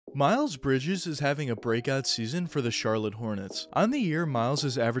Miles Bridges is having a breakout season for the Charlotte Hornets. On the year, Miles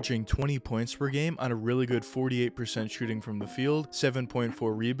is averaging 20 points per game on a really good 48% shooting from the field,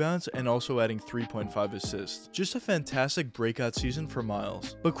 7.4 rebounds, and also adding 3.5 assists. Just a fantastic breakout season for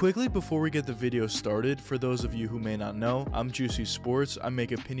Miles. But quickly before we get the video started, for those of you who may not know, I'm Juicy Sports. I make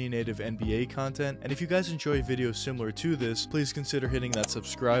opinionative NBA content, and if you guys enjoy videos similar to this, please consider hitting that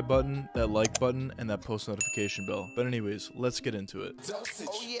subscribe button, that like button, and that post notification bell. But anyways, let's get into it. Oh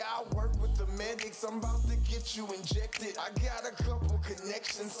yeah, I work with the medics. I'm about to get you injected. I got a couple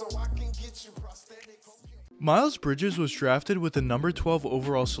connections so I can get you prosthetic. Miles Bridges was drafted with the number 12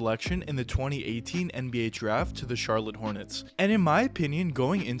 overall selection in the 2018 NBA draft to the Charlotte Hornets. And in my opinion,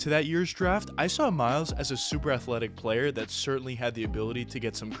 going into that year's draft, I saw Miles as a super athletic player that certainly had the ability to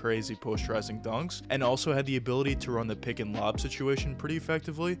get some crazy posterizing dunks and also had the ability to run the pick and lob situation pretty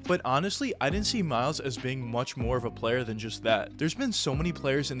effectively. But honestly, I didn't see Miles as being much more of a player than just that. There's been so many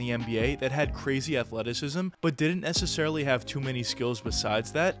players in the NBA that had crazy athleticism but didn't necessarily have too many skills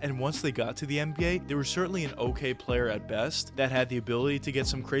besides that, and once they got to the NBA, they were certainly an okay player at best that had the ability to get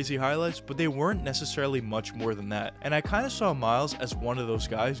some crazy highlights, but they weren't necessarily much more than that. And I kind of saw Miles as one of those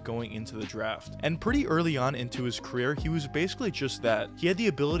guys going into the draft. And pretty early on into his career, he was basically just that. He had the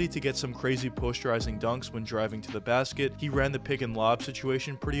ability to get some crazy posterizing dunks when driving to the basket. He ran the pick and lob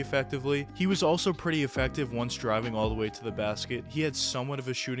situation pretty effectively. He was also pretty effective once driving all the way to the basket. He had somewhat of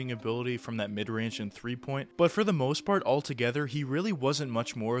a shooting ability from that mid-range and three-point, but for the most part altogether, he really wasn't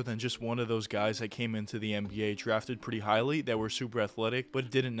much more than just one of those guys that came into the NBA drafted pretty highly that were super athletic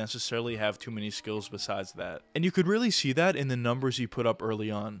but didn't necessarily have too many skills besides that. And you could really see that in the numbers he put up early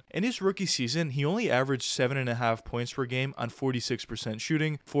on. In his rookie season, he only averaged 7.5 points per game on 46%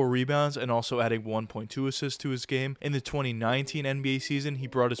 shooting, 4 rebounds, and also adding 1.2 assists to his game. In the 2019 NBA season, he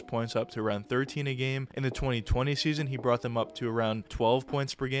brought his points up to around 13 a game. In the 2020 season, he brought them up to around 12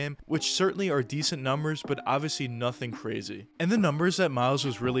 points per game, which certainly are decent numbers, but obviously nothing crazy. And the numbers that Miles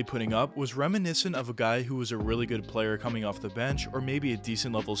was really putting up was reminiscent of a guy who was a really good player coming off the bench, or maybe a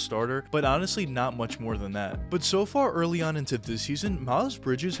decent level starter, but honestly not much more than that. But so far early on into this season, Miles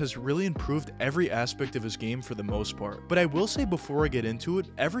Bridges has really improved every aspect of his game for the most part. But I will say before I get into it,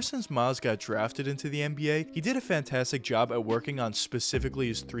 ever since Miles got drafted into the NBA, he did a fantastic job at working on specifically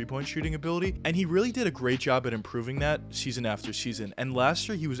his three-point shooting ability, and he really did a great job at improving that season after season. And last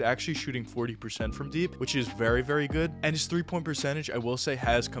year he was actually shooting 40% from deep, which is very, very good, and his three-point percentage, I will say,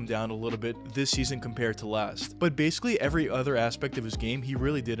 has come down a little bit this season compared to last. But basically every other aspect of his game, he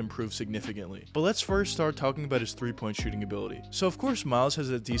really did improve significantly. But let's first start talking about his three-point shooting ability. So of course Miles has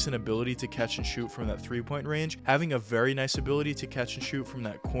a decent ability to catch and shoot from that three-point range, having a very nice ability to catch and shoot from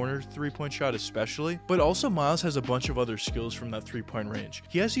that corner three-point shot especially, but also Miles has a bunch of other skills from that three-point range.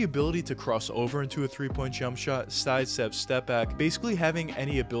 He has the ability to cross over into a three-point jump shot, sidestep, step back, basically having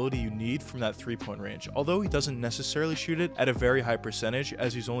any ability you need from that three-point range, although he doesn't necessarily shoot it at a very high percentage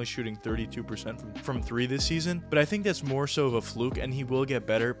as he's only shooting 32% from three this season, but I think that's more so of a fluke, and he will get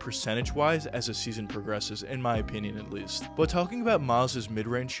better percentage-wise as the season progresses, in my opinion at least. But talking about Miles'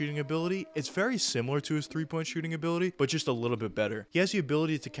 mid-range shooting ability, it's very similar to his three-point shooting ability, but just a little bit better. He has the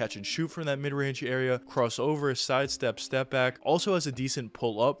ability to catch and shoot from that mid-range area, cross over, sidestep, step back, also has a decent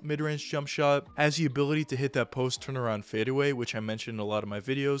pull-up mid-range jump shot, has the ability to hit that post turnaround fadeaway, which I mentioned in a lot of my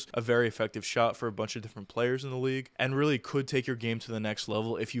videos, a very effective shot for a bunch of different players in the league, and really could take your game to the next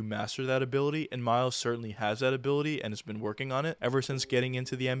level if you master that ability, and Miles certainly has that ability and has been working on it ever since getting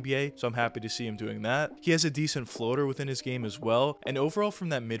into the NBA, so I'm happy to see him doing that. He has a decent floater within his game as well, and overall from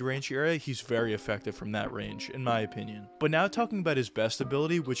that mid-range area, he's very effective from that range, in my opinion. But now talking about his best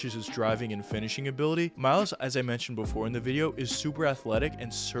ability, which is his driving and finishing ability, Miles, as I mentioned before in the video, is super athletic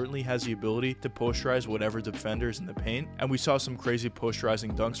and certainly has the ability to posterize whatever defenders in the paint, and we saw some crazy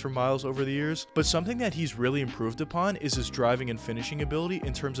posterizing dunks from Miles over the years, but something that he's really improved upon is his driving and finishing ability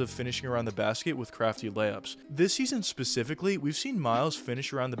in terms of finishing around the basket with crafty layups. This season specifically, we've seen Miles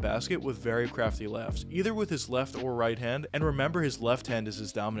finish around the basket with very crafty layups, either with his left or right hand, and remember his left hand is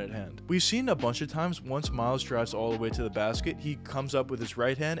his dominant hand. We've seen a bunch of times once Miles drives all the way to the basket, he comes up with his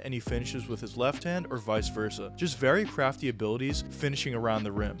right hand and he finishes with his left hand or vice versa. Just very crafty abilities finishing around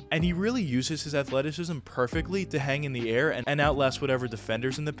the rim. And he really uses his athleticism perfectly to hang in the air and outlast whatever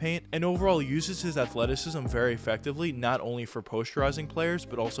defenders in the paint, and overall uses his athleticism very effectively, not only for posterizing players,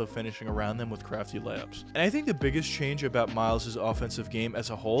 but also finishing around them with crafty lefty layups. And I think the biggest change about Miles' offensive game as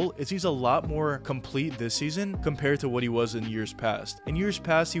a whole is he's a lot more complete this season compared to what he was in years past. In years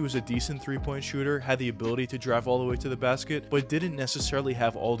past, he was a decent three-point shooter, had the ability to drive all the way to the basket, but didn't necessarily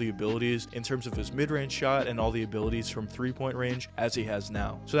have all the abilities in terms of his mid-range shot and all the abilities from three-point range as he has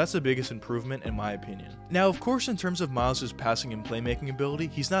now. So that's the biggest improvement in my opinion. Now, of course, in terms of Miles' passing and playmaking ability,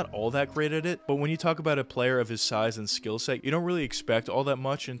 he's not all that great at it, but when you talk about a player of his size and skill set, you don't really expect all that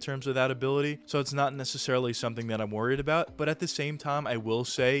much in terms of that ability, so it's not necessarily something that I'm worried about. But at the same time, I will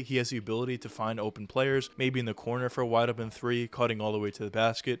say he has the ability to find open players, maybe in the corner for a wide open three, cutting all the way to the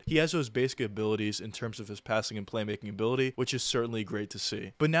basket. He has those basic abilities in terms of his passing and playmaking ability, which is certainly great to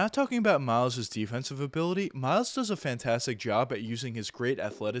see. But now talking about Miles' defensive ability, Miles does a fantastic job at using his great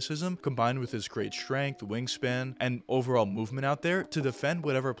athleticism combined with his great strength, wingspan, and overall movement out there to defend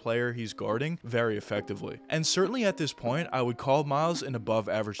whatever player he's guarding very effectively. And certainly at this point, I would call Miles an above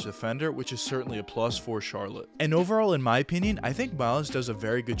average defender, which is certainly a plus for Charlotte. And overall, in my opinion, I think Miles does a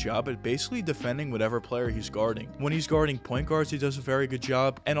very good job at basically defending whatever player he's guarding. When he's guarding point guards, he does a very good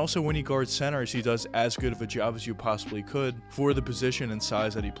job, and also when he guards centers, he does as good of a job as you possibly could for the position and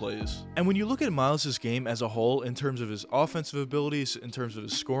size that he plays. And when you look at Miles' game as a whole, in terms of his offensive abilities, in terms of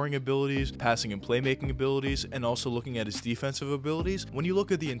his scoring abilities, passing and playmaking abilities, and also looking at his defensive abilities, when you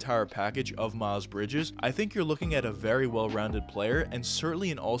look at the entire package of Miles Bridges, I think you're looking at a very well-rounded player and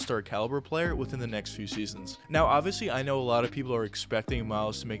certainly an all-star caliber player within the next few seasons. Now, obviously, I know a lot of people are expecting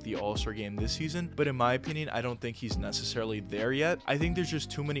Miles to make the all-star game this season, but in my opinion, I don't think he's necessarily there yet. I think there's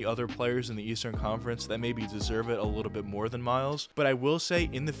just too many other players in the Eastern Conference that maybe deserve it a little bit more than Miles. But I will say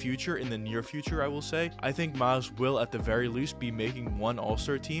in the future, in the near future, I think Miles will at the very least be making one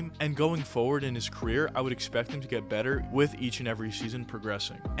all-star team, and going forward in his career, I would expect him to get better with each and every season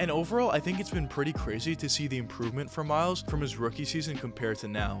progressing. And overall, I think it's been pretty crazy to see the improvement from Miles from his rookie season compared to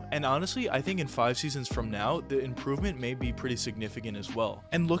now. And honestly, I think in 5 seasons from now, the improvement may be pretty significant as well.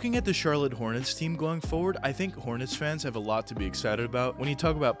 And looking at the Charlotte Hornets team going forward, I think Hornets fans have a lot to be excited about. When you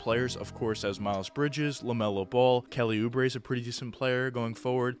talk about players, of course, as Miles Bridges, LaMelo Ball, Kelly Oubre is a pretty decent player going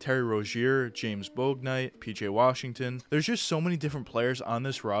forward, Terry Rozier, James Bouknight, PJ Washington. There's just so many different players on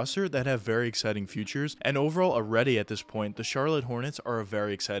this roster that have very exciting futures, and overall already at this point, the Charlotte Hornets are a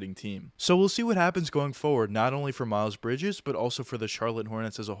very exciting team. So we'll see what happens going forward, not only for Miles Bridges, but also for the Charlotte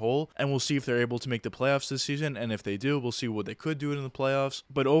Hornets as a whole, and we'll see if they're able to make the playoffs this season, and if they do, we'll see what they could do in the playoffs.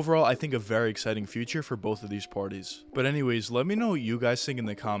 But overall, I think a very exciting future for both of these parties. But anyways, let me know what you guys think in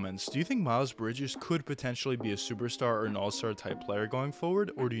the comments. Do you think Miles Bridges could potentially be a superstar or an all-star type player going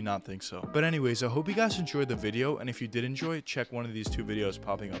forward, or do you not think so? But anyways, I hope you guys enjoyed the video, and if you did enjoy, check one of these 2 videos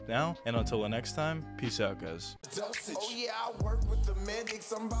popping up now, and until the next time, peace out, guys. Oh yeah, I work with the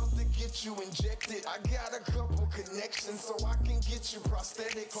medics. I'm about to get you injected. I got a couple connections so I can get you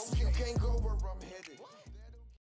prosthetic. Hope you can't go